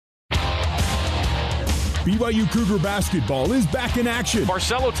BYU Cougar basketball is back in action.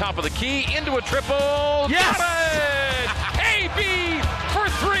 Barcelo top of the key, into a triple. Yes! Got it! AB for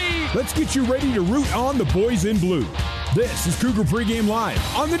three. Let's get you ready to root on the boys in blue. This is Cougar Pregame Live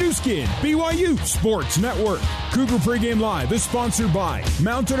on the new skin, BYU Sports Network. Cougar Pregame Live is sponsored by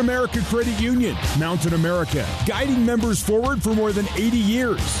Mountain America Credit Union. Mountain America, guiding members forward for more than 80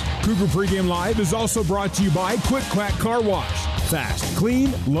 years. Cougar Pregame Live is also brought to you by Quick Quack Car Wash. Fast,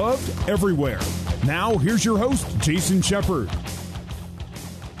 clean, loved everywhere. Now, here's your host, Jason Shepard.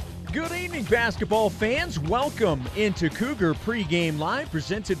 Good evening, basketball fans. Welcome into Cougar Pregame Live,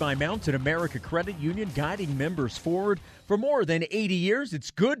 presented by Mountain America Credit Union, guiding members forward for more than 80 years. It's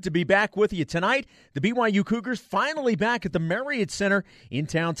good to be back with you tonight. The BYU Cougars finally back at the Marriott Center. In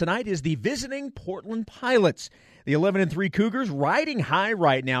town tonight is the visiting Portland Pilots. The 11-3 Cougars riding high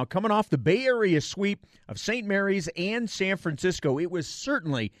right now, coming off the Bay Area sweep of St. Mary's and San Francisco. It was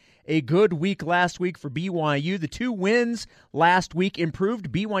certainly a good week last week for BYU. The two wins last week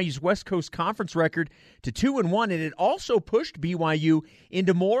improved BYU's West Coast Conference record to 2-1, and it also pushed BYU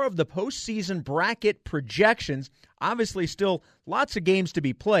into more of the postseason bracket projections. Obviously, still lots of games to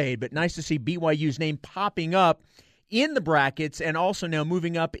be played, but nice to see BYU's name popping up in the brackets and also now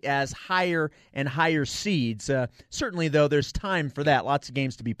moving up as higher and higher seeds. Certainly, though, there's time for that. Lots of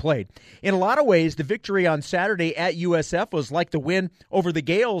games to be played. In a lot of ways, the victory on Saturday at USF was like the win over the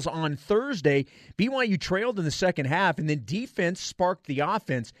Gales on Thursday. BYU trailed in the second half, and then defense sparked the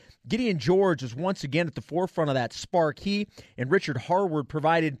offense. Gideon George was once again at the forefront of that spark. He and Richard Harward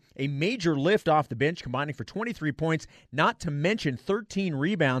provided a major lift off the bench, combining for 23 points, not to mention 13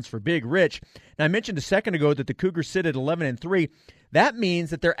 rebounds for Big Rich. Now, I mentioned a second ago that the Cougars sit at 11-3. That means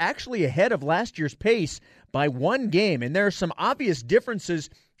that they're actually ahead of last year's pace by one game, and there are some obvious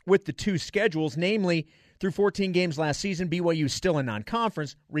differences with the two schedules, namely, through 14 games last season, BYU is still in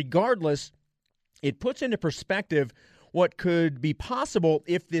non-conference. Regardless, it puts into perspective what could be possible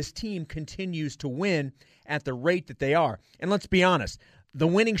if this team continues to win at the rate that they are. And let's be honest, the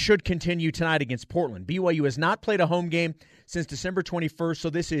winning should continue tonight against Portland. BYU has not played a home game since December 21st, so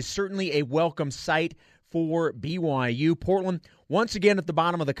this is certainly a welcome sight for BYU. Portland, once again at the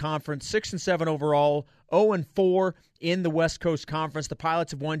bottom of the conference, 6-7 overall, 0-4 in the West Coast Conference. The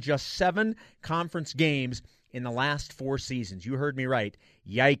Pilots have won just 7 conference games in the last 4 seasons. You heard me right.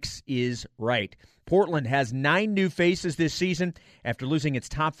 Yikes is right. Portland has 9 new faces this season after losing its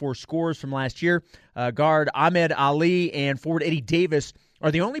top 4 scorers from last year. Guard Ahmed Ali and forward Eddie Davis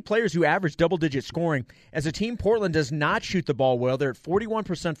are the only players who average double-digit scoring. As a team, Portland does not shoot the ball well. They're at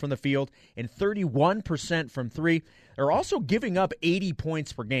 41% from the field and 31% from three. They're also giving up 80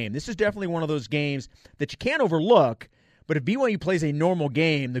 points per game. This is definitely one of those games that you can't overlook, but if BYU plays a normal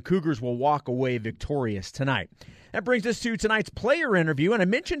game, the Cougars will walk away victorious tonight. That brings us to tonight's player interview, and I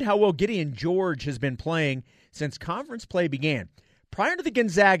mentioned how well Gideon George has been playing since conference play began. Prior to the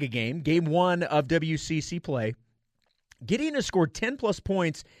Gonzaga game, game 1 of WCC play, Gideon has scored 10-plus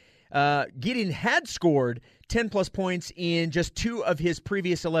points. Gideon had scored 10-plus points in just 2 of his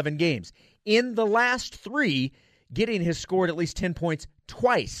previous 11 games. In the last 3, Gideon has scored at least 10 points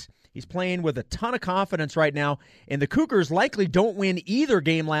twice. He's playing with a ton of confidence right now, and the Cougars likely don't win either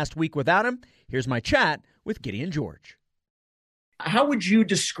game last week without him. Here's my chat with Gideon George. How would you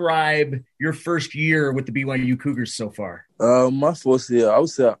describe your first year with the BYU Cougars so far? My first year, I would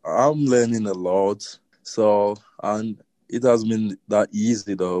say I'm learning a lot. And it has been that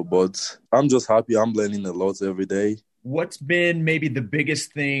easy though, but I'm just happy I'm learning a lot every day. What's been maybe the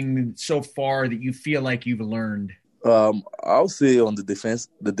biggest thing so far that you feel like you've learned? I'll say on the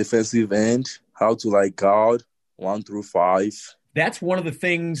defensive end, how to guard 1 through 5. That's one of the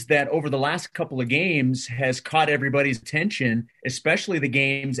things that over the last couple of games has caught everybody's attention, especially the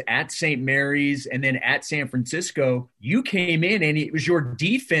games at St. Mary's and then at San Francisco. You came in and it was your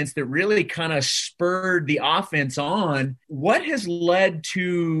defense that really kind of spurred the offense on. What has led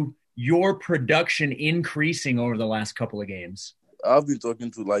to your production increasing over the last couple of games? I've been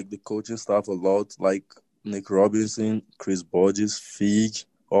talking to the coaching staff a lot, like Nick Robinson, Chris Borges, Fig,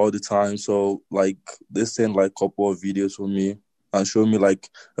 all the time. So they send a couple of videos for me and show me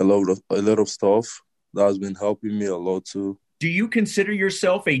a lot of stuff that has been helping me a lot too. Do you consider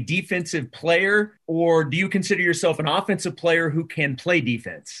yourself a defensive player, or do you consider yourself an offensive player who can play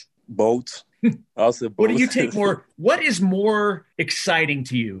defense? Both. I'll say both. What do you take more? What is more exciting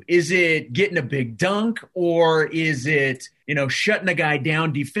to you? Is it getting a big dunk, or is it, shutting a guy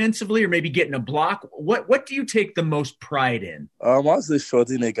down defensively, or maybe getting a block? What do you take the most pride in? I'll say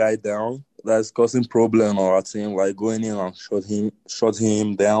shutting a guy down. That's causing problem on our team, going in and shutting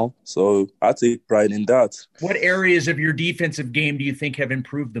him down. So I take pride in that. What areas of your defensive game do you think have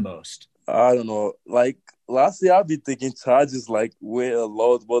improved the most? I don't know. Like last year, I've been taking charges like way a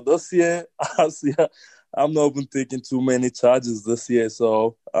lot, but this year, I'm not even taking too many charges this year.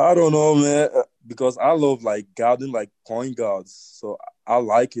 So I don't know, man. Because I love like guarding like point guards, so I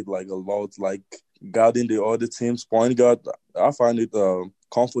like it like a lot. Like guarding the other team's point guard, I find it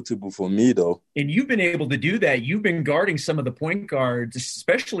comfortable for me though. And you've been able to do that. You've been guarding some of the point guards,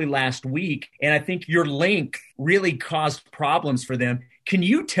 especially last week. And I think your length really caused problems for them. Can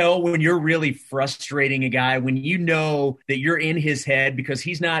you tell when you're really frustrating a guy, when you know that you're in his head because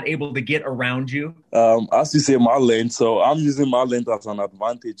he's not able to get around you? As you say, my length. So I'm using my length as an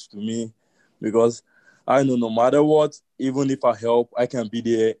advantage to me because I know no matter what, even if I help, I can be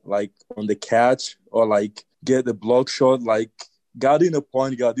there like on the catch or like get the block shot. Like guarding a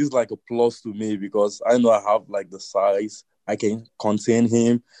point guard is like a plus to me because I know I have like the size. I can contain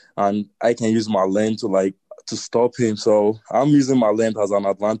him and I can use my length to stop him. So I'm using my length as an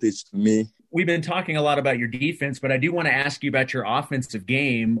advantage to me. We've been talking a lot about your defense, but I do want to ask you about your offensive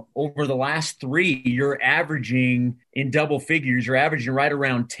game. Over the last 3, you're averaging in double figures. You're averaging right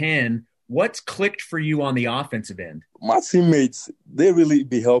around 10. What's clicked for you on the offensive end? My teammates, they really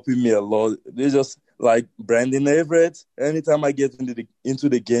be helping me a lot. They just like Brandon Everett. Anytime I get into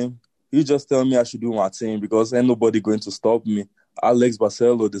the game, he just tell me I should do my thing because ain't nobody going to stop me. Alex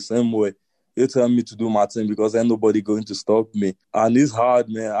Barcelo the same way. He tell me to do my thing because ain't nobody going to stop me. And it's hard,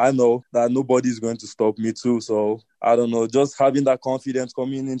 man. I know that nobody's going to stop me too. So, I don't know. Just having that confidence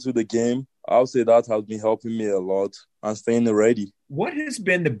coming into the game, I'll say that has been helping me a lot and staying ready. What has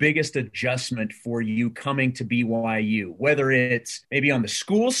been the biggest adjustment for you coming to BYU? Whether it's maybe on the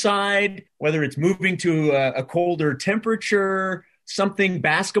school side, whether it's moving to a colder temperature, something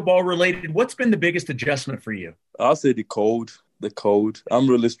basketball related. What's been the biggest adjustment for you? I'll say the cold. I'm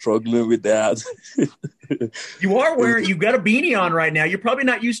really struggling with that. You've got a beanie on right now. You're probably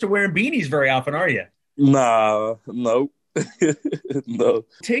not used to wearing beanies very often, are you? Nah, no. No.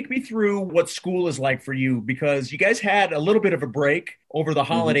 Take me through what school is like for you, because you guys had a little bit of a break over the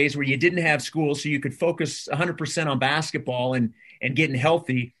holidays where you didn't have school, so you could focus 100% on basketball and getting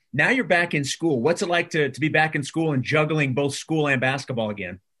healthy. Now you're back in school. What's it like to be back in school and juggling both school and basketball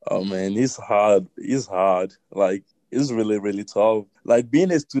again? Oh, man, it's hard. Like, it's really, really tough. Like, being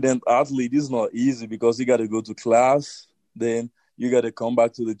a student athlete is not easy because you got to go to class, then you got to come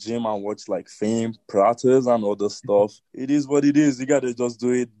back to the gym and watch, like, film, practice, and other stuff. It is what it is. You got to just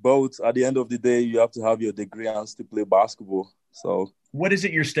do it both. At the end of the day, you have to have your degree and still play basketball. So, what is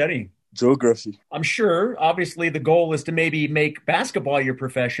it you're studying? Geography. I'm sure, obviously, the goal is to maybe make basketball your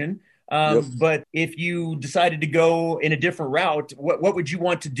profession. Yep. But if you decided to go in a different route, what would you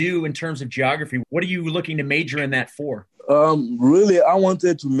want to do in terms of geography? What are you looking to major in that for? Really, I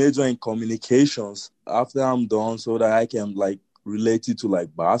wanted to major in communications after I'm done so that I can like relate it to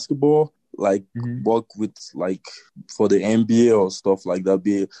like basketball, like work with like for the NBA or stuff like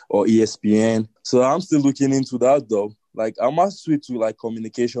that, or ESPN. So I'm still looking into that though. Like I might switch to like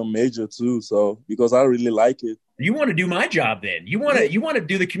communication major too. So because I really like it. You want to do my job then? You want to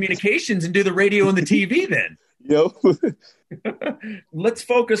do the communications and do the radio and the TV then? Yo. Let's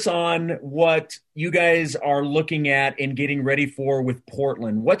focus on what you guys are looking at and getting ready for with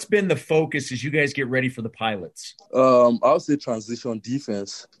Portland. What's been the focus as you guys get ready for the Pilots? I'll say transition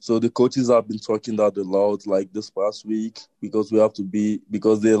defense. So the coaches have been talking that a lot like this past week because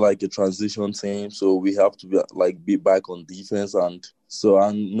they're like a transition team. So we have to be back on defense and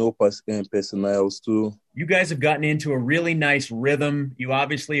no personnel too. You guys have gotten into a really nice rhythm. You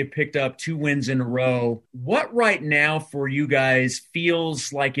obviously have picked up 2 wins in a row. What right now for you guys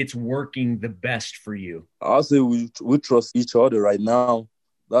feels like it's working the best for you? I'll say we trust each other right now.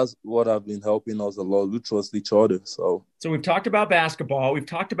 That's what have been helping us a lot. We trust each other. So we've talked about basketball. We've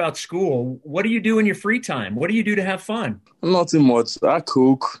talked about school. What do you do in your free time? What do you do to have fun? Nothing much. I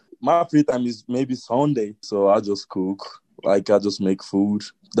cook. My free time is maybe Sunday. So I just cook. Like I just make food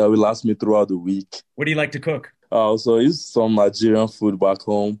that will last me throughout the week. What do you like to cook? So it's some Nigerian food back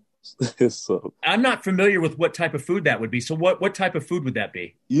home. So I'm not familiar with what type of food that would be. So what type of food would that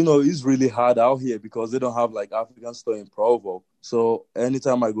be? It's really hard out here because they don't have like African store in Provo. So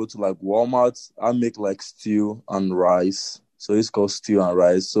anytime I go to like Walmart, I make like stew and rice. So it's called stew and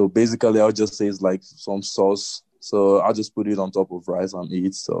rice. So basically I'll just say it's like some sauce. So I just put it on top of rice and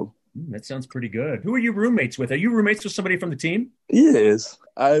eat. So that sounds pretty good. Who are you roommates with? Are you roommates with somebody from the team? Yes.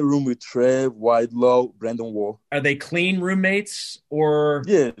 I room with Trev, Whitelaw, Brandon Wall. Are they clean roommates or?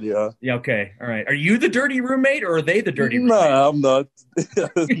 Yeah. Yeah, okay. All right. Are you the dirty roommate or are they the dirty roommate? No, I'm not. No,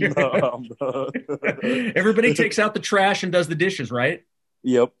 I'm not. Everybody takes out the trash and does the dishes, right?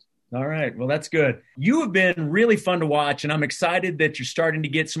 Yep. All right. Well, that's good. You have been really fun to watch, and I'm excited that you're starting to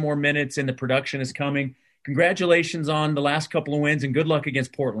get some more minutes and the production is coming. Congratulations on the last couple of wins, and good luck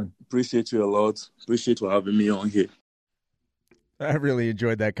against Portland. Appreciate you a lot. Appreciate you having me on here. I really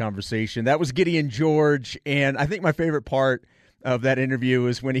enjoyed that conversation. That was Gideon George, and I think my favorite part of that interview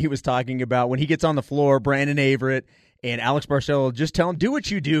is when he was talking about when he gets on the floor, Brandon Averett and Alex Barcelo just tell him, do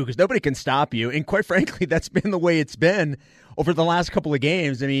what you do because nobody can stop you. And quite frankly, that's been the way it's been over the last couple of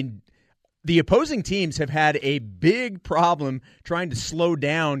games. I mean, the opposing teams have had a big problem trying to slow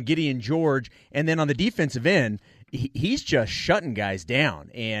down Gideon George, and then on the defensive end, he's just shutting guys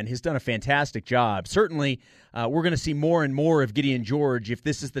down and has done a fantastic job. Certainly, we're going to see more and more of Gideon George if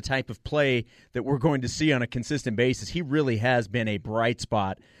this is the type of play that we're going to see on a consistent basis. He really has been a bright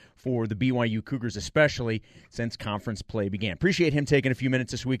spot for the BYU Cougars, especially since conference play began. Appreciate him taking a few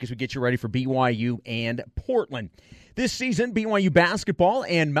minutes this week as we get you ready for BYU and Portland. This season, BYU basketball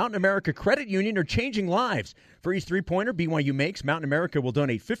and Mountain America Credit Union are changing lives. For each three-pointer BYU makes, Mountain America will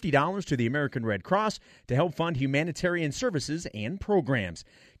donate $50 to the American Red Cross to help fund humanitarian services and programs.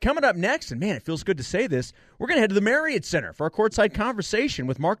 Coming up next, and man, it feels good to say this, we're going to head to the Marriott Center for our courtside conversation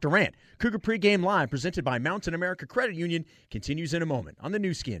with Mark Durrant. Cougar Pregame Live, presented by Mountain America Credit Union, continues in a moment on the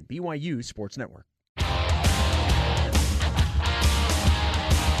new skin, BYU Sports Network.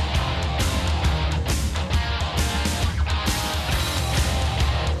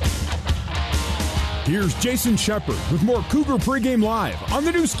 Here's Jason Shepard with more Cougar Pregame Live on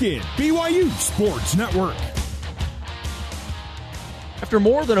the new skin, BYU Sports Network. After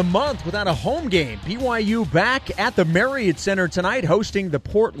more than a month without a home game, BYU back at the Marriott Center tonight hosting the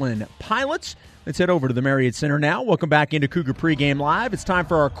Portland Pilots. Let's head over to the Marriott Center now. Welcome back into Cougar Pregame Live. It's time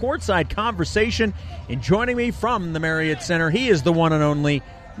for our courtside conversation. And joining me from the Marriott Center, he is the one and only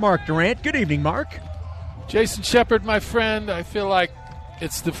Mark Durrant. Good evening, Mark. Jason Shepard, my friend, I feel like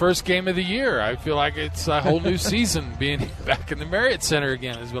it's the first game of the year. I feel like it's a whole new season being back in the Marriott Center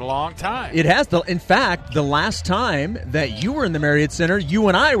again. It's been a long time. It has. In fact, the last time that you were in the Marriott Center, you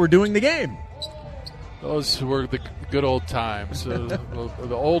and I were doing the game. Those were the good old times. The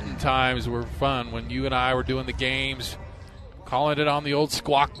olden times were fun when you and I were doing the games, calling it on the old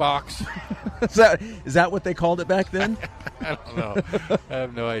squawk box. Is that what they called it back then? I don't know. I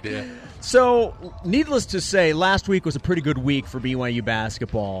have no idea. So, needless to say, last week was a pretty good week for BYU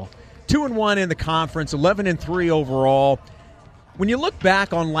basketball. 2-1 in the conference, 11-3 overall. When you look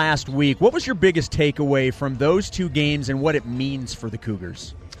back on last week, what was your biggest takeaway from those two games and what it means for the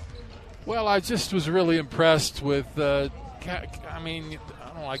Cougars? Well, I just was really impressed with, I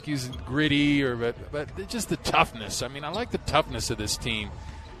don't like using gritty, but just the toughness. I mean, I like the toughness of this team.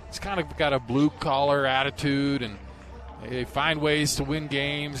 It's kind of got a blue-collar attitude, and they find ways to win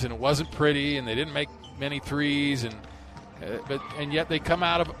games, and it wasn't pretty, and they didn't make many threes, and yet they come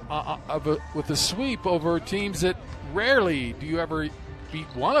out with a sweep over teams that rarely do you ever beat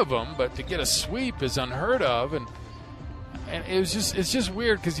one of them, but to get a sweep is unheard of, and it's just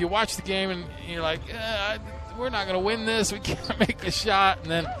weird because you watch the game and you're like, we're not going to win this, we can't make a shot,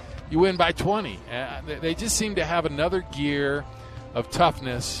 and then you win by 20. They just seem to have another gear of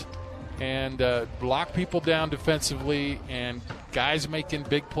toughness and block people down defensively, and guys making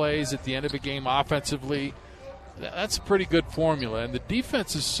big plays at the end of a game offensively. That's a pretty good formula. And the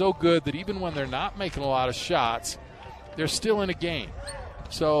defense is so good that even when they're not making a lot of shots, they're still in a game.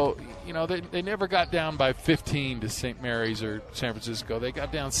 So, they never got down by 15 to St. Mary's or San Francisco. They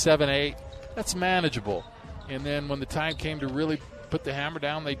got down 7-8. That's manageable. And then when the time came to really put the hammer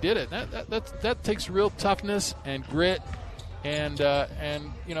down, they did it. That takes real toughness and grit. And a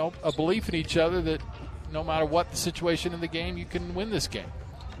belief in each other that no matter what the situation in the game, you can win this game.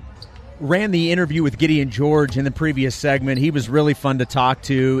 Ran the interview with Gideon George in the previous segment. He was really fun to talk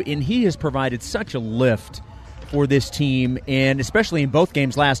to, and he has provided such a lift for this team, and especially in both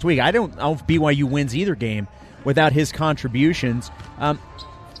games last week. I don't know if BYU wins either game without his contributions.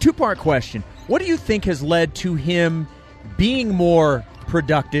 Two-part question. What do you think has led to him being more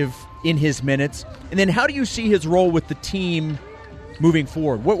productive in his minutes? And then how do you see his role with the team moving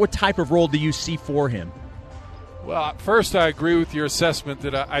forward? What type of role do you see for him? Well, first I agree with your assessment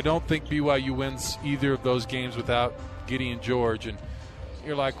that I don't think BYU wins either of those games without Gideon George. And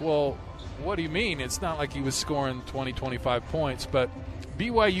you're like, well, what do you mean? It's not like he was scoring 20, 25 points. But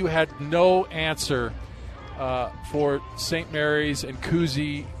BYU had no answer for St. Mary's and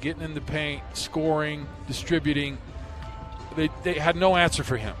Kuzi getting in the paint, scoring, distributing. They had no answer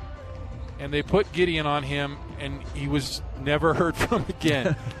for him. And they put Gideon on him, and he was never heard from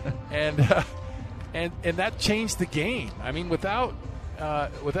again. and that changed the game. I mean, without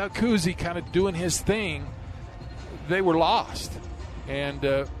Kuzi kind of doing his thing, they were lost. and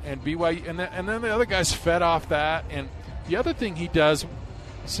BYU, and then the other guys fed off that. And the other thing he does,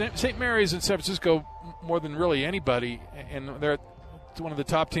 St. Mary's in San Francisco, more than really anybody, and they're one of the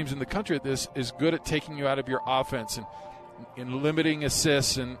top teams in the country at this, is good at taking you out of your offense and limiting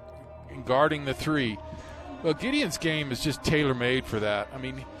assists and guarding the three. Well, Gideon's game is just tailor-made for that. I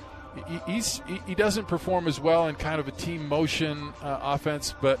mean, he doesn't perform as well in kind of a team motion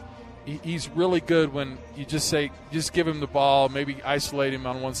offense, but he's really good when you just give him the ball, maybe isolate him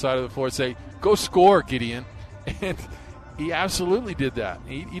on one side of the floor, say, go score, Gideon. And he absolutely did that.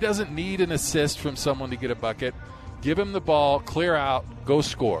 He doesn't need an assist from someone to get a bucket. Give him the ball, clear out, go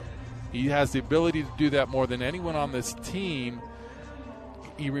score. He has the ability to do that more than anyone on this team.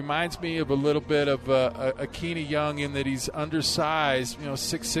 He reminds me of a little bit of Akina Young in that he's undersized, 6'6",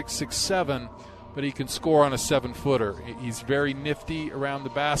 6'7", but he can score on a 7-footer. He's very nifty around the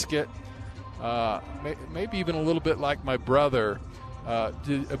basket, maybe even a little bit like my brother.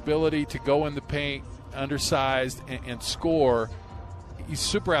 The ability to go in the paint, undersized, and score. He's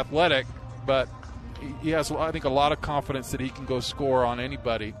super athletic, but he has, I think, a lot of confidence that he can go score on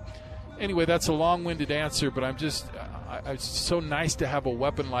anybody. Anyway, that's a long-winded answer, but it's so nice to have a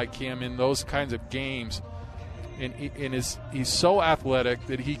weapon like him in those kinds of games. And he's so athletic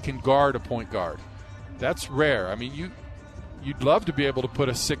that he can guard a point guard. That's rare. I mean, you'd love to be able to put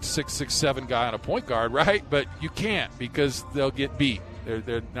a 6'6", 6'7" guy on a point guard, right? But you can't because they'll get beat.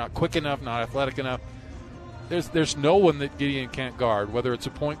 They're not quick enough, not athletic enough. There's no one that Gideon can't guard, whether it's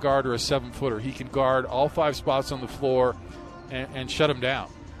a point guard or a 7-footer. He can guard all 5 spots on the floor and shut them down.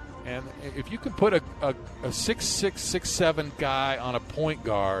 And if you can put a 6'6", 6'7" guy on a point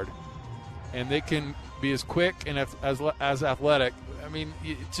guard, and they can be as quick and as athletic, I mean,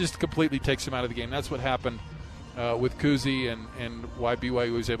 it just completely takes him out of the game. That's what happened with Kuzi and why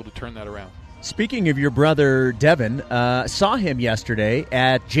BYU was able to turn that around. Speaking of your brother, Devin, saw him yesterday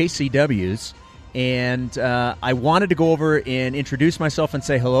at JCW's. And I wanted to go over and introduce myself and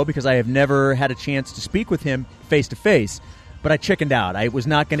say hello because I have never had a chance to speak with him face-to-face. But I chickened out. I was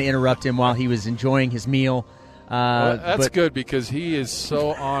not going to interrupt him while he was enjoying his meal. Well, that's good because he is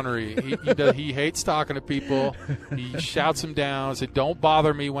so ornery. He hates talking to people. He shouts them down, says, don't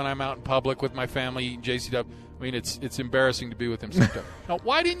bother me when I'm out in public with my family eating JCW. I mean, it's embarrassing to be with him sometimes. Now,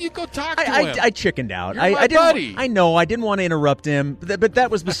 why didn't you go talk to him? I chickened out. You're my buddy. I know. I didn't want to interrupt him, but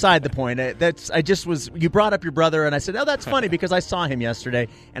that was beside the point. You brought up your brother, and I said, oh, that's funny because I saw him yesterday,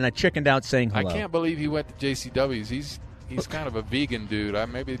 and I chickened out saying hello. I can't believe he went to JCW's. He's kind of a vegan dude.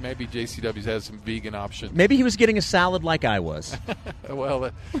 Maybe JCW's has some vegan options. Maybe he was getting a salad like I was.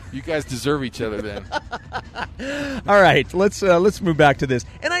 Well, you guys deserve each other then. All right, let's move back to this.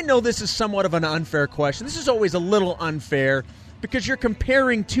 And I know this is somewhat of an unfair question. This is always a little unfair because you're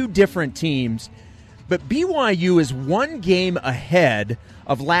comparing two different teams. But BYU is 1 game ahead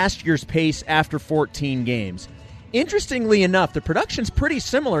of last year's pace after 14 games. Interestingly enough, the production's pretty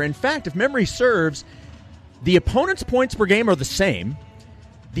similar. In fact, if memory serves, the opponent's points per game are the same.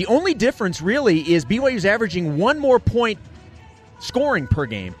 The only difference really is BYU's averaging 1 more point scoring per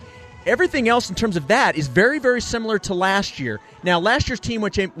game. Everything else in terms of that is very, very similar to last year. Now, last year's team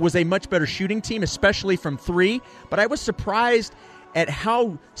was a much better shooting team, especially from 3, but I was surprised at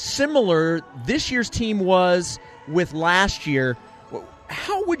how similar this year's team was with last year.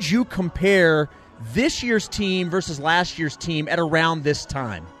 How would you compare this year's team versus last year's team at around this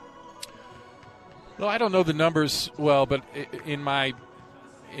time? Well, I don't know the numbers well, but in my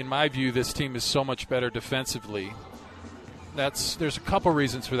view, this team is so much better defensively. There's a couple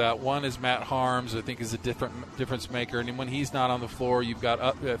reasons for that. One is Matt Harms, I think, is a difference maker, and when he's not on the floor, you've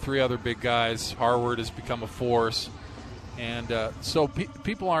got 3 other big guys. Harward has become a force, and so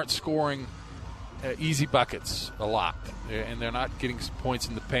people aren't scoring easy buckets a lot, and they're not getting points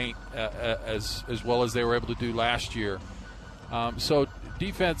in the paint as well as they were able to do last year. So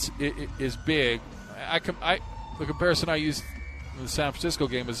defense is big. The comparison I used in the San Francisco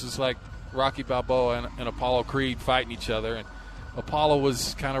game is just like Rocky Balboa and Apollo Creed fighting each other. And Apollo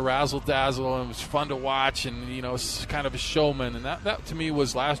was kind of razzle-dazzle and it was fun to watch and, kind of a showman. And that to me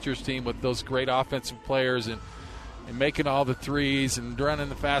was last year's team with those great offensive players and making all the threes and running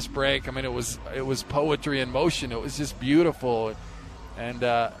the fast break. I mean, it was poetry in motion. It was just beautiful. And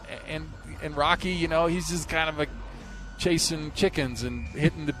Rocky, he's just kind of chasing chickens and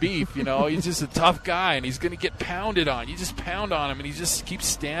hitting the beef, he's just a tough guy and he's going to get pounded on. You just pound on him and he just keeps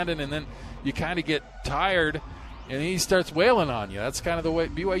standing and then you kind of get tired and then he starts wailing on you. That's kind of the way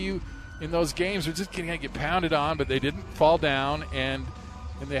BYU in those games are just going to get pounded on, but they didn't fall down and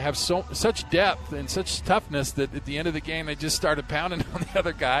they have such depth and such toughness that at the end of the game they just started pounding on the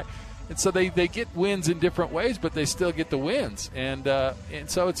other guy And so they get wins in different ways, but they still get the wins. And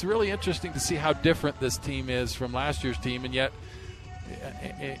so it's really interesting to see how different this team is from last year's team. And yet,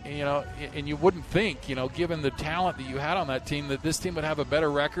 and you wouldn't think, given the talent that you had on that team, that this team would have a better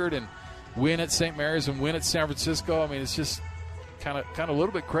record and win at St. Mary's and win at San Francisco. I mean, it's just kind of a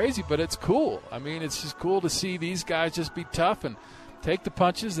little bit crazy, but it's cool. I mean, it's just cool to see these guys just be tough and take the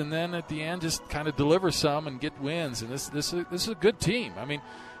punches, and then at the end just kind of deliver some and get wins. And this is a good team. I mean,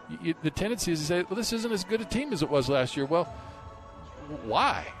 the tendency is to say, well, this isn't as good a team as it was last year. Well,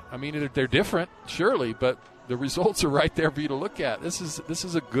 why? I mean, they're different, surely, but the results are right there for you to look at. This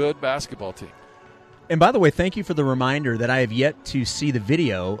is a good basketball team. And by the way, thank you for the reminder that I have yet to see the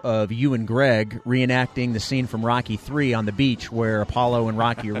video of you and Greg reenacting the scene from Rocky III on the beach where Apollo and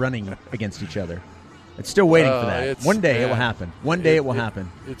Rocky are running against each other. It's still waiting for that. One day it will happen. One day it will happen.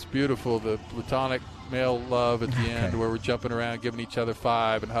 It's beautiful, the platonic male love at the end where we're jumping around, giving each other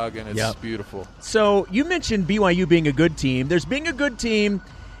five and hugging. It's beautiful. So you mentioned BYU being a good team. There's being a good team,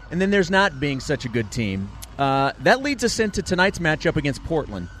 and then there's not being such a good team. That leads us into tonight's matchup against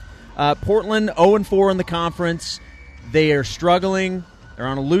Portland. Portland 0-4 in the conference. They are struggling. They're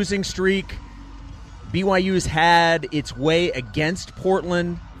on a losing streak. BYU's had its way against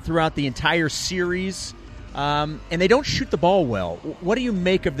Portland throughout the entire series, and they don't shoot the ball well. What do you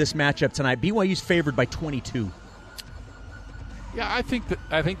make of this matchup tonight? BYU's favored by 22. Yeah, I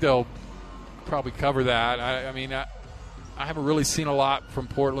think they'll probably cover that. I mean, I haven't really seen a lot from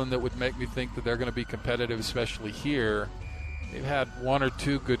Portland that would make me think that they're going to be competitive, especially here. They've had one or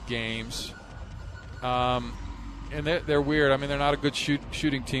two good games, and they're weird. I mean, they're not a good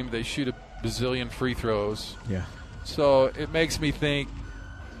shooting team. They shoot a bazillion free throws. Yeah. So it makes me think,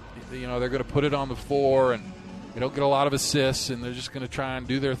 they're going to put it on the floor, and they don't get a lot of assists, and they're just going to try and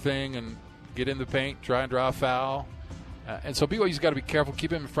do their thing and get in the paint, try and draw a foul. And so BYU's got to be careful.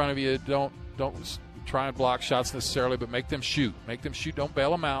 Keep them in front of you. Don't try and block shots necessarily, but make them shoot. Make them shoot. Don't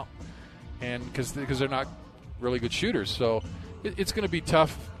bail them out, and because they're not really good shooters. So it's going to be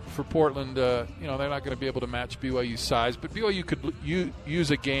tough for Portland. They're not going to be able to match BYU's size, but BYU could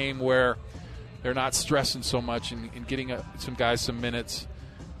use a game where they're not stressing so much and getting some guys some minutes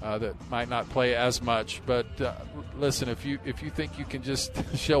that might not play as much. But listen, if you think you can just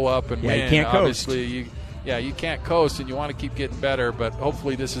show up and win, you can't obviously you can't coast, and you want to keep getting better. But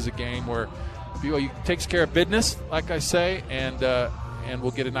hopefully this is a game where BYU takes care of business, like I say, and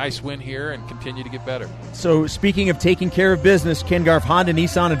we'll get a nice win here and continue to get better. So speaking of taking care of business, Ken Garff, Honda,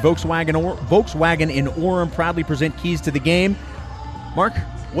 Nissan, and Volkswagen in Orem proudly present keys to the game. Mark,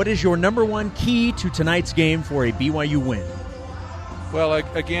 what is your number one key to tonight's game for a BYU win? Well,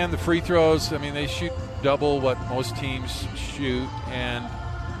 again, the free throws, I mean, they shoot double what most teams shoot. And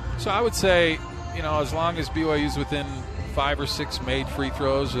so I would say, as long as BYU's within 5 or 6 made free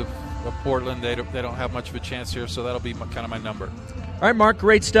throws of Portland, they don't have much of a chance here. So that'll be kind of my number. All right, Mark,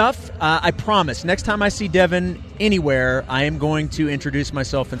 great stuff. I promise, next time I see Devin anywhere, I am going to introduce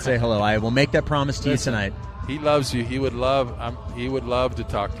myself and say hello. I will make that promise to you tonight. He loves you. He would love to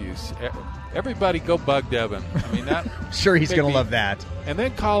talk to you. Everybody go bug Devin. I mean, that. Sure, he's going to love that. And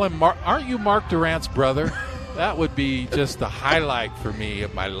then call him Mark. Aren't you Mark Durant's brother? That would be just the highlight for me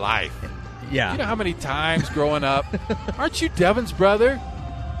of my life. Yeah. You know how many times growing up, aren't you Devin's brother?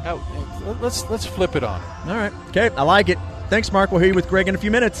 Let's flip it on him. All right. Okay, I like it. Thanks, Mark. We'll hear you with Greg in a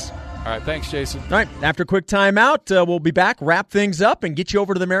few minutes. All right. Thanks, Jason. All right. After a quick timeout, we'll be back, wrap things up, and get you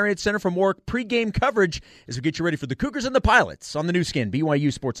over to the Marriott Center for more pregame coverage as we get you ready for the Cougars and the Pilots on the new skin,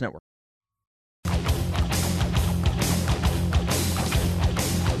 BYU Sports Network.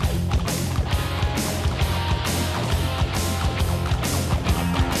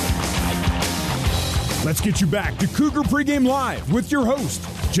 Let's get you back to Cougar Pregame Live with your host,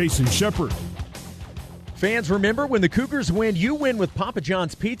 Jason Shepard. Fans, remember, when the Cougars win, you win with Papa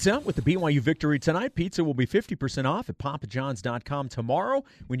John's Pizza. With the BYU victory tonight, pizza will be 50% off at papajohns.com tomorrow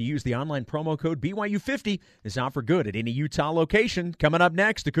when you use the online promo code BYU50. This offer good at any Utah location. Coming up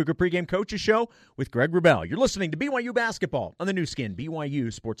next, the Cougar Pregame Coaches Show with Greg Wrubell. You're listening to BYU Basketball on the new skin,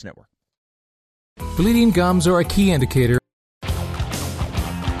 BYU Sports Network. Bleeding gums are a key indicator.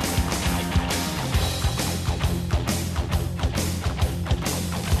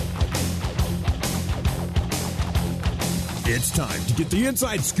 It's time to get the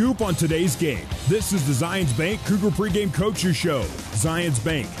inside scoop on today's game. This is the Zions Bank Cougar Pregame Coaches Show. Zions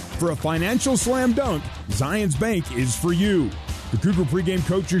Bank. For a financial slam dunk, Zions Bank is for you. The Cougar Pregame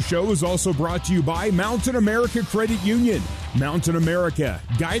Coaches Show is also brought to you by Mountain America Credit Union. Mountain America,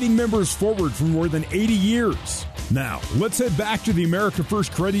 guiding members forward for more than 80 years. Now, let's head back to the America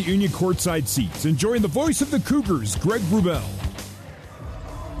First Credit Union courtside seats and join the voice of the Cougars, Greg Wrubell.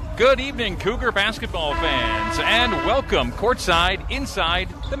 Good evening, Cougar basketball fans, and welcome courtside inside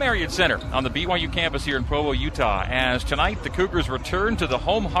the Marriott Center on the BYU campus here in Provo, Utah, as tonight the Cougars return to the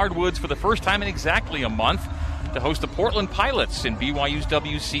home hardwoods for the first time in exactly a month to host the Portland Pilots in BYU's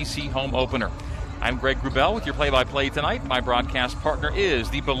WCC home opener. I'm Greg Wrubell with your play-by-play tonight. My broadcast partner is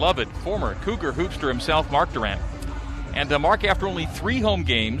the beloved former Cougar hoopster himself, Mark Durant. And Mark, after only 3 home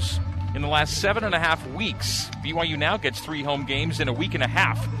games in the last 7.5 weeks, BYU now gets 3 home games in a week and a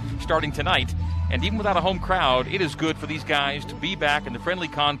half starting tonight. And even without a home crowd, it is good for these guys to be back in the friendly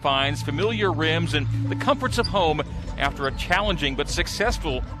confines, familiar rims, and the comforts of home after a challenging but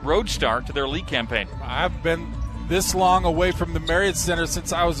successful road start to their league campaign. I've been this long away from the Marriott Center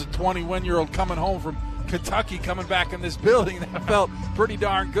since I was a 21-year-old coming home from Kentucky, coming back in this building. That felt pretty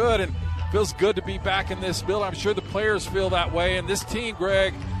darn good, and feels good to be back in this building. I'm sure the players feel that way, and this team,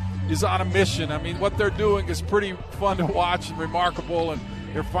 Greg, is on a mission. I mean, what they're doing is pretty fun to watch and remarkable, and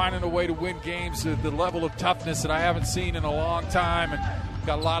they're finding a way to win games at the level of toughness that I haven't seen in a long time, and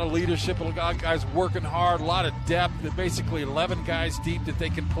got a lot of leadership, a lot of guys working hard, a lot of depth. They're basically 11 guys deep that they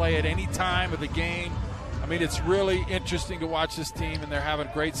can play at any time of the game. I mean, it's really interesting to watch this team, and they're having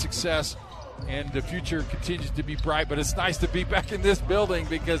great success, and the future continues to be bright. But it's nice to be back in this building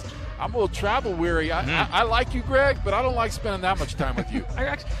because I'm a little travel weary. I like you, Greg, but I don't like spending that much time with you. I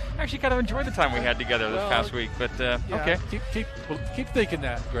actually kind of enjoyed the time we had together this past week, but okay. Keep thinking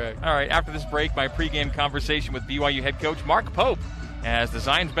that, Greg. All right, after this break, my pregame conversation with BYU head coach Mark Pope as the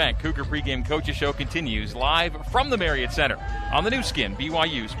Zions Bank Cougar Pregame Coaches Show continues live from the Marriott Center on the new skin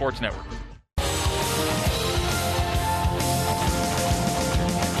BYU Sports Network.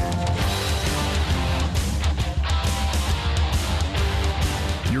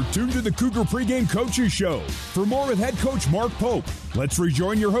 You're tuned to the Cougar Pregame Coaches Show. For more with head coach Mark Pope, let's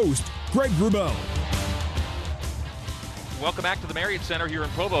rejoin your host, Greg Wrubell. Welcome back to the Marriott Center here in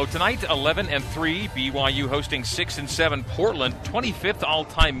Provo. Tonight, 11-3, BYU hosting 6-7 Portland. 25th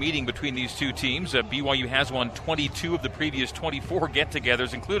all-time meeting between these two teams. BYU has won 22 of the previous 24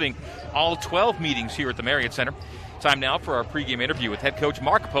 get-togethers, including all 12 meetings here at the Marriott Center. Time now for our pregame interview with head coach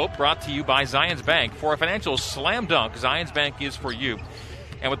Mark Pope, brought to you by Zions Bank. For a financial slam dunk, Zions Bank is for you.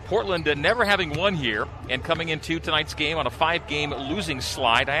 And with Portland never having won here and coming into tonight's game on a 5-game losing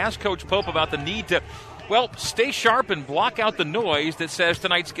slide, I asked Coach Pope about the need to, stay sharp and block out the noise that says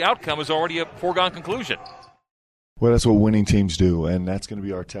tonight's outcome is already a foregone conclusion. Well, that's what winning teams do, and that's going to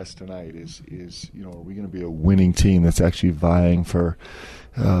be our test tonight. Is are we going to be a winning team that's actually vying for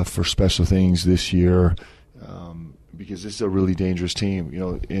special things this year? Because this is a really dangerous team.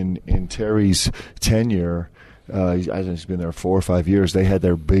 In Terry's tenure. He's been there 4 or 5 years. They had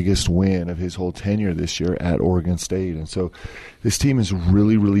their biggest win of his whole tenure this year at Oregon State. And so this team is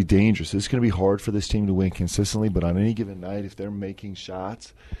really, really dangerous. It's going to be hard for this team to win consistently, but on any given night, if they're making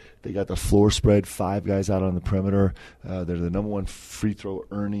shots, they got the floor spread, 5 guys out on the perimeter. They're the number 1 free throw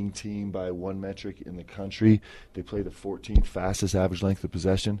earning team by one metric in the country. They play the 14th fastest average length of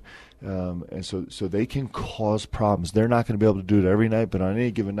possession. And so they can cause problems. They're not going to be able to do it every night, but on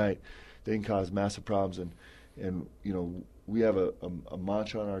any given night, they can cause massive problems. And we have a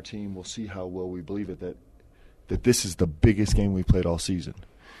mantra on our team. We'll see how well we believe it, that this is the biggest game we played all season.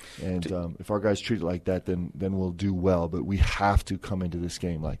 And if our guys treat it like that, then we'll do well. But we have to come into this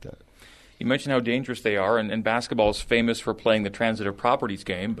game like that. You mentioned how dangerous they are, and basketball is famous for playing the transitive properties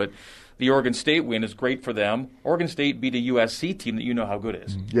game, but the Oregon State win is great for them. Oregon State beat a USC team that you know how good it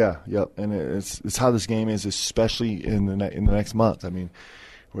is. Yeah, and it's how this game is, especially in the next month. I mean,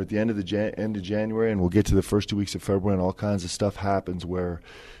 we're at the end of January, and we'll get to the first 2 weeks of February, and all kinds of stuff happens where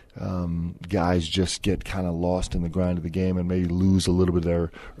guys just get kind of lost in the grind of the game and maybe lose a little bit of their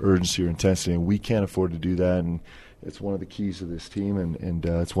urgency or intensity, and we can't afford to do that, and it's one of the keys of this team, and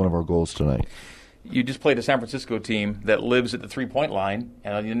it's one of our goals tonight. You just played a San Francisco team that lives at the three-point line,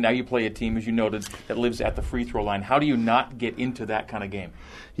 and now you play a team, as you noted, that lives at the free throw line. How do you not get into that kind of game?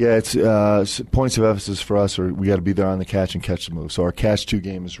 Yeah, it's points of emphasis for us. We got to be there on the catch and catch the move. So our catch-2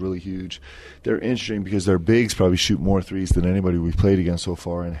 game is really huge. They're interesting because their bigs probably shoot more threes than anybody we've played against so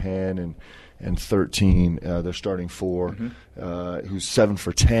far. In Han and 13, they're starting 4, who's 7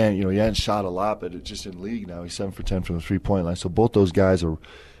 for 10. He hadn't shot a lot, but it's just in league now. He's 7 for 10 from the three-point line. So both those guys are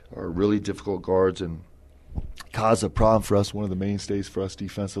really difficult guards and cause a problem for us. One of the mainstays for us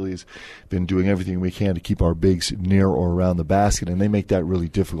defensively has been doing everything we can to keep our bigs near or around the basket, and they make that really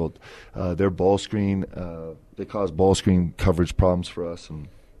difficult. Their ball screen, they cause ball screen coverage problems for us, and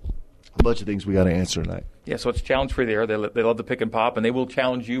a bunch of things we got to answer tonight. Yeah, so it's challenge-free there. They love the pick and pop, and they will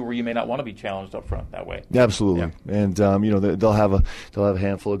challenge you where you may not want to be challenged up front that way. Absolutely. Yeah. And they'll have a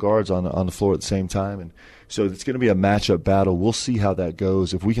handful of guards on the floor at the same time, and so it's going to be a matchup battle. We'll see how that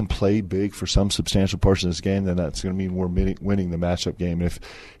goes. If we can play big for some substantial portion of this game, then that's going to mean we're winning the matchup game. And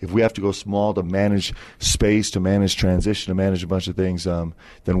if we have to go small to manage space, to manage transition, to manage a bunch of things,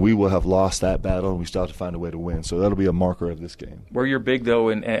 then we will have lost that battle, and we still have to find a way to win. So that'll be a marker of this game. Where you're big, though,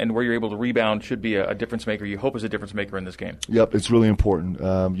 and where you're able to rebound should be a difference maker. You hope is a difference maker in this game. Yep, it's really important.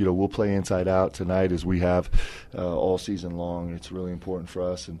 We'll play inside out tonight as we have all season long. It's really important for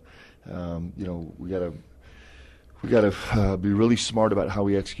us, and we got to be really smart about how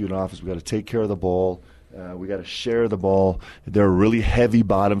we execute on offense. We got to take care of the ball. We got to share the ball. They're a really heavy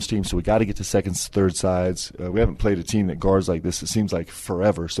bottoms team, so we got to get to second, third sides. We haven't played a team that guards like this. It seems like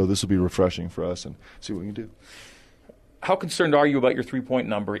forever. So this will be refreshing for us and see what we can do. How concerned are you about your three-point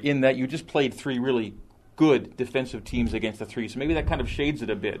number in that you just played three really good defensive teams against the three? So maybe that kind of shades it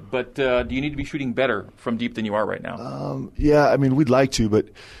a bit. But do you need to be shooting better from deep than you are right now? Yeah, I mean, we'd like to, but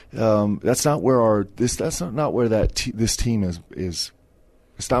that's not where this team is.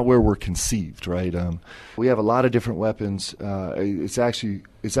 It's not where we're conceived, right? We have a lot of different weapons. It's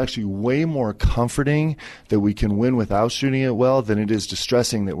actually way more comforting that we can win without shooting it well than it is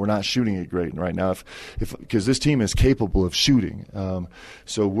distressing that we're not shooting it great right now. Because this team is capable of shooting,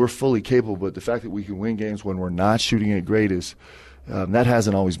 so we're fully capable. But the fact that we can win games when we're not shooting it great is that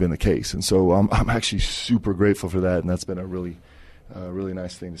hasn't always been the case. And so I'm actually super grateful for that, and that's been a really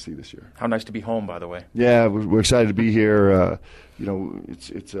nice thing to see this year. How nice to be home, by the way. Yeah, we're excited to be here.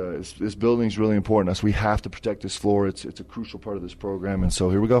 This building's really important to us. We have to protect this floor. It's a crucial part of this program, and so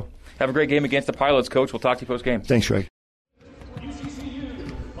here we go. Have a great game against the Pilots, Coach. We'll talk to you post-game. Thanks, Greg.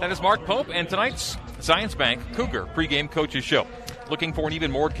 That is Mark Pope and tonight's Zions Bank Cougar pregame coaches show. Looking for an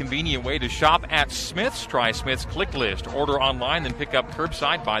even more convenient way to shop at Smith's? Try Smith's Click List. Order online, then pick up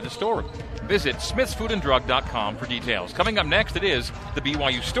curbside by the store. Visit smithsfoodanddrug.com for details. Coming up next, it is the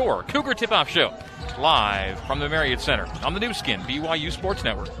BYU Store Cougar Tip-Off Show, live from the Marriott Center on the new skin, BYU Sports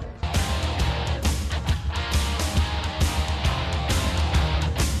Network.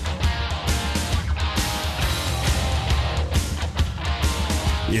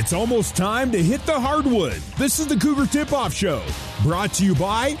 It's almost time to hit the hardwood. This is the Cougar Tip-Off Show, brought to you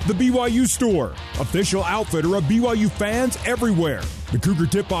by the BYU Store, official outfitter of BYU fans everywhere. The Cougar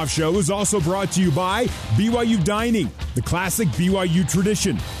Tip-Off Show is also brought to you by BYU Dining, the classic BYU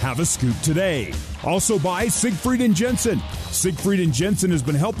tradition. Have a scoop today. Also by Siegfried & Jensen. Siegfried & Jensen has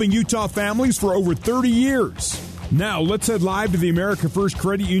been helping Utah families for over 30 years. Now, let's head live to the America First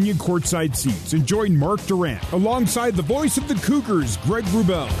Credit Union courtside seats and join Mark Durrant alongside the voice of the Cougars, Greg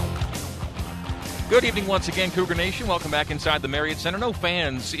Wrubell. Good evening once again, Cougar Nation. Welcome back inside the Marriott Center. No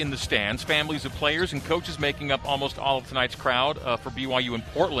fans in the stands. Families of players and coaches making up almost all of tonight's crowd for BYU in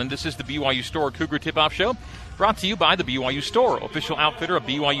Portland. This is the BYU Store Cougar Tip-Off Show, brought to you by the BYU Store, official outfitter of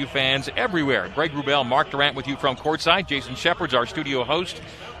BYU fans everywhere. Greg Wrubell, Mark Durrant with you from courtside. Jason Shepard's our studio host.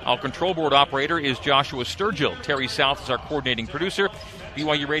 Our control board operator is Joshua Sturgill. Terry South is our coordinating producer.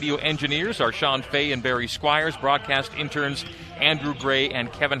 BYU radio engineers are Sean Fay and Barry Squires. Broadcast interns Andrew Gray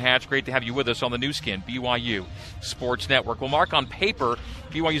and Kevin Hatch. Great to have you with us on the new skin, BYU Sports Network. Well, Mark, on paper,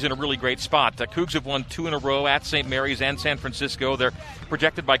 BYU's in a really great spot. The Cougs have won 2 in a row at St. Mary's and San Francisco. They're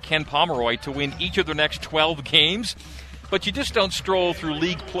projected by Ken Pomeroy to win each of their next 12 games. But you just don't stroll through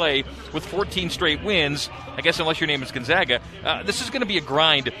league play with 14 straight wins, I guess, unless your name is Gonzaga. This is going to be a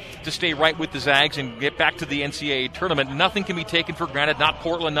grind to stay right with the Zags and get back to the NCAA tournament. Nothing can be taken for granted, not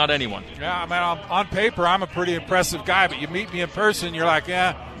Portland, not anyone. Yeah, I mean, on paper, I'm a pretty impressive guy, but you meet me in person, you're like,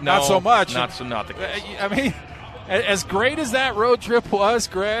 not so much. Not the case. I mean, as great as that road trip was,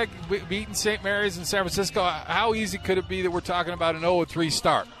 Greg, beating St. Mary's and San Francisco, how easy could it be that we're talking about an 0-3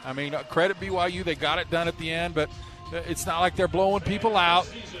 start? I mean, credit BYU, they got it done at the end, but it's not like they're blowing people out.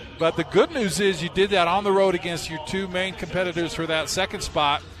 But the good news is you did that on the road against your 2 main competitors for that second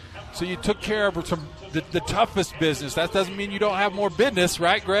spot. So you took care of the toughest business. That doesn't mean you don't have more business,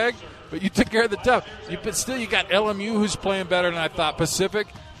 right, Greg? But you took care of the tough. But still, you got LMU, who's playing better than I thought. Pacific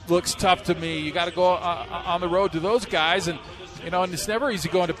looks tough to me. You got to go on the road to those guys. And, and it's never easy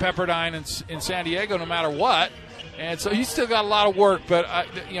going to Pepperdine in San Diego no matter what. And so you still got a lot of work, but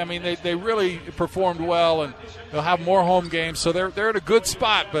they really performed well, and they'll have more home games, so they're in a good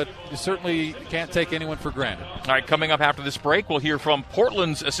spot. But you certainly can't take anyone for granted. All right, coming up after this break, we'll hear from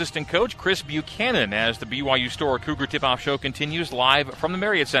Portland's assistant coach Chris Buchanan as the BYU Store Cougar Tip-Off Show continues live from the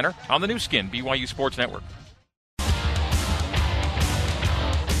Marriott Center on the new skin, BYU Sports Network.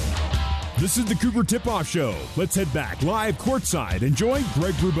 This is the Cougar Tip-Off Show. Let's head back live courtside and join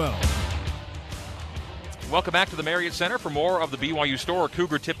Greg Wrubell. Welcome back to the Marriott Center for more of the BYU Store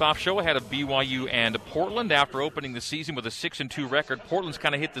Cougar Tip-Off Show ahead of BYU and Portland. After opening the season with a 6-2 record, Portland's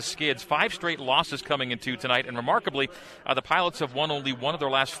kind of hit the skids. 5 straight losses coming into tonight, and remarkably, the Pilots have won only one of their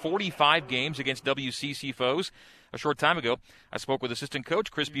last 45 games against WCC foes. A short time ago, I spoke with assistant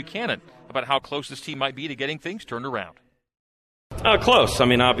coach Chris Buchanan about how close this team might be to getting things turned around. Close. I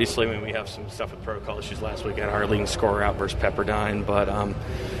mean, obviously, we have some stuff with protocol issues last week. Had our leading scorer out versus Pepperdine. But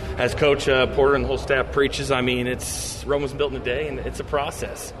as Coach Porter and the whole staff preaches, I mean, Rome was built in a day, and it's a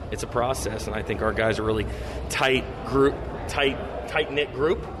process. It's a process, and I think our guys are really tight-knit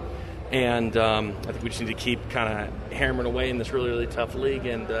group. And I think we just need to keep kind of hammering away in this really, really tough league,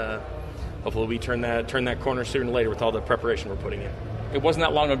 and hopefully we turn that corner sooner or later with all the preparation we're putting in. It wasn't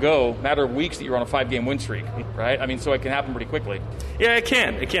that long ago, matter of weeks, that you were on a 5-game win streak, right? I mean, so it can happen pretty quickly. Yeah, it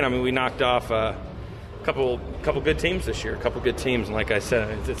can. I mean, we knocked off a couple good teams this year, and like I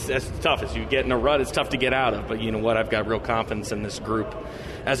said, it's tough. As you get in a rut, it's tough to get out of. But you know what? I've got real confidence in this group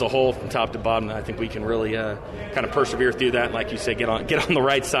as a whole, from top to bottom. And I think we can really kind of persevere through that. Like you say, get on the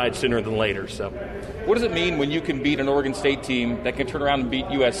right side sooner than later. So, what does it mean when you can beat an Oregon State team that can turn around and beat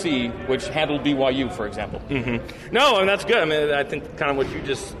USC, which handled BYU, for example? Mm-hmm. No, I mean, that's good. I mean, I think kind of what you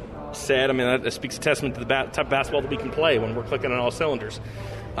just said. I mean, that speaks a testament to the type of basketball that we can play when we're clicking on all cylinders.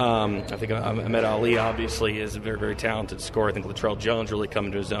 I think Ahmed Ali obviously is a very, very talented scorer. I think Latrell Jones really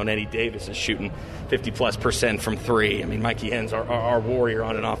coming to his own. Eddie Davis is shooting 50+% from 3. I mean, Mikey Henn's our warrior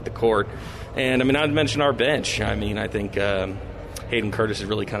on and off the court. And, I mean, I'd mention our bench. I mean, I think Hayden Curtis is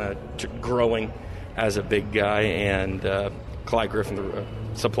really kind of growing as a big guy, and Clyde Griffin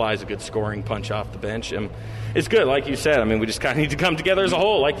supplies a good scoring punch off the bench. And it's good, like you said. I mean, we just kind of need to come together as a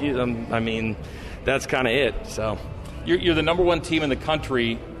whole. I mean, that's kind of it, so. You're the number one team in the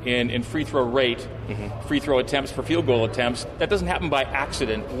country in free throw rate, free throw attempts for field goal attempts. That doesn't happen by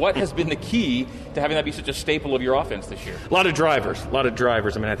accident. What has been the key to having that be such a staple of your offense this year? A lot of drivers.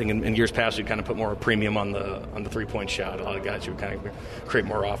 I mean, I think in years past we kind of put more premium on the 3-point shot. A lot of guys who kind of create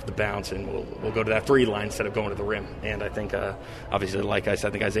more off the bounce, and we'll go to that 3 line instead of going to the rim. And I think, obviously, like I said,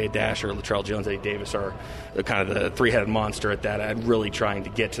 I think Isaiah Dasher, Latrell Jones, Eddie Davis are kind of the 3-headed monster at that. I'm really trying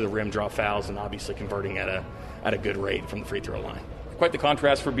to get to the rim, draw fouls, and obviously converting at a good rate from the free throw line. Quite the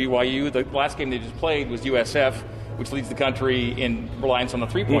contrast for BYU. The last game they just played was USF, which leads the country in reliance on the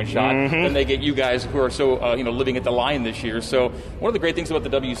 3-point shot. Then they get you guys who are so living at the line this year. So one of the great things about the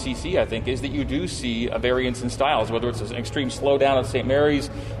WCC, I think, is that you do see a variance in styles, whether it's an extreme slowdown at St.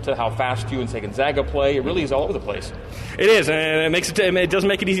 Mary's to how fast you and say Gonzaga play. It really is all over the place. It is, and it doesn't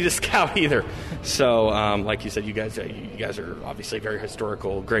make it easy to scout either. So, like you said, you guys are obviously very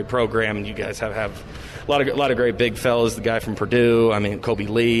historical, great program, and you guys have a lot of great big fellas. The guy from Purdue, I mean, Kobe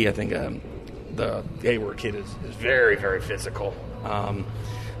Lee. I think the Hayward kid is very, very physical.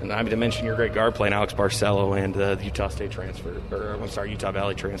 And I mean to mention your great guard playing Alex Barcelo and the Utah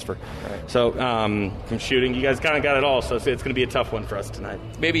Valley transfer. Right. So from shooting, you guys kind of got it all. So it's going to be a tough one for us tonight.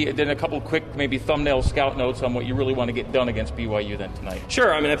 Maybe then a couple quick, thumbnail scout notes on what you really want to get done against BYU then tonight.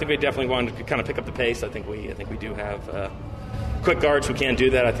 Sure. I mean, I think we definitely want to kind of pick up the pace. I think we do have quick guards who can do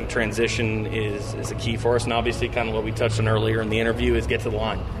that. I think transition is a key for us, and obviously kind of what we touched on earlier in the interview is get to the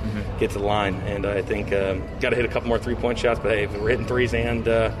line. Get to the line, and I think got to hit a couple more 3-point shots, but hey, if we're hitting threes and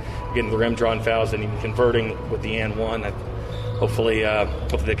getting to the rim, drawing fouls, and even converting with the and one, hopefully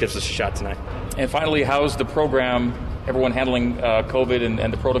that gives us a shot tonight. And finally, how's the program, everyone handling COVID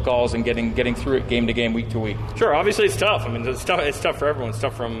and the protocols and getting through it game to game, week to week? Sure. Obviously, it's tough. I mean, it's tough for everyone. It's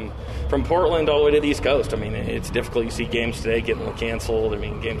tough from Portland all the way to the East Coast. I mean, it's difficult. You see games today getting canceled. I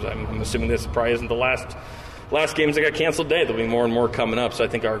mean, games. I'm assuming this probably isn't the last games that got canceled today. There'll be more and more coming up. So I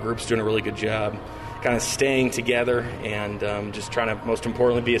think our group's doing a really good job, kind of staying together and just trying to, most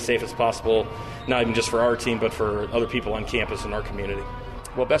importantly, be as safe as possible. Not even just for our team, but for other people on campus and our community.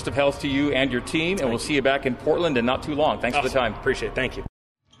 Well, best of health to you and your team, and we'll see you back in Portland in not too long. Thanks for the time. Appreciate it. Thank you.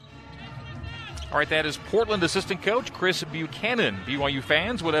 All right, that is Portland assistant coach Chris Buchanan. BYU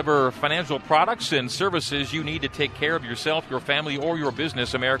fans, whatever financial products and services you need to take care of yourself, your family, or your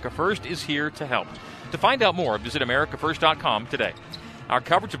business, America First is here to help. To find out more, visit AmericaFirst.com today. Our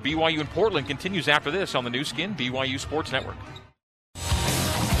coverage of BYU in Portland continues after this on the new skin BYU Sports Network.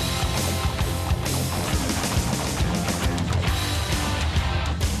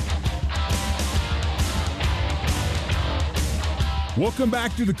 Welcome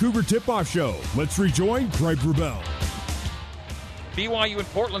back to the Cougar Tip-Off Show. Let's rejoin Craig Rubel. BYU and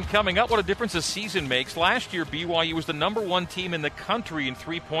Portland coming up. What a difference a season makes. Last year, BYU was the number 1 team in the country in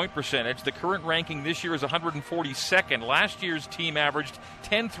three-point percentage. The current ranking this year is 142nd. Last year's team averaged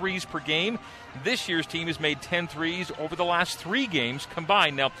 10 threes per game. This year's team has made 10 threes over the last 3 games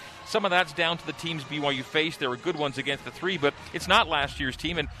combined. Now, some of that's down to the teams BYU faced. There were good ones against the 3, but it's not last year's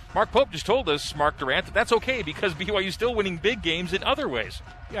team. And Mark Pope just told us, Mark Durant, that that's okay because BYU's still winning big games in other ways.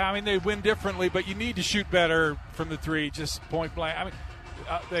 Yeah, I mean, they win differently, but you need to shoot better from the 3, just point blank. I mean,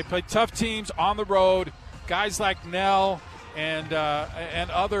 they play tough teams on the road. Guys like Nell and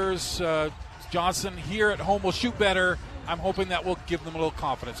others, Johnson here at home will shoot better. I'm hoping that will give them a little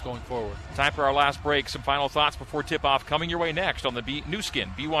confidence going forward. Time for our last break. Some final thoughts before tip-off coming your way next on the new skin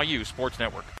BYU Sports Network.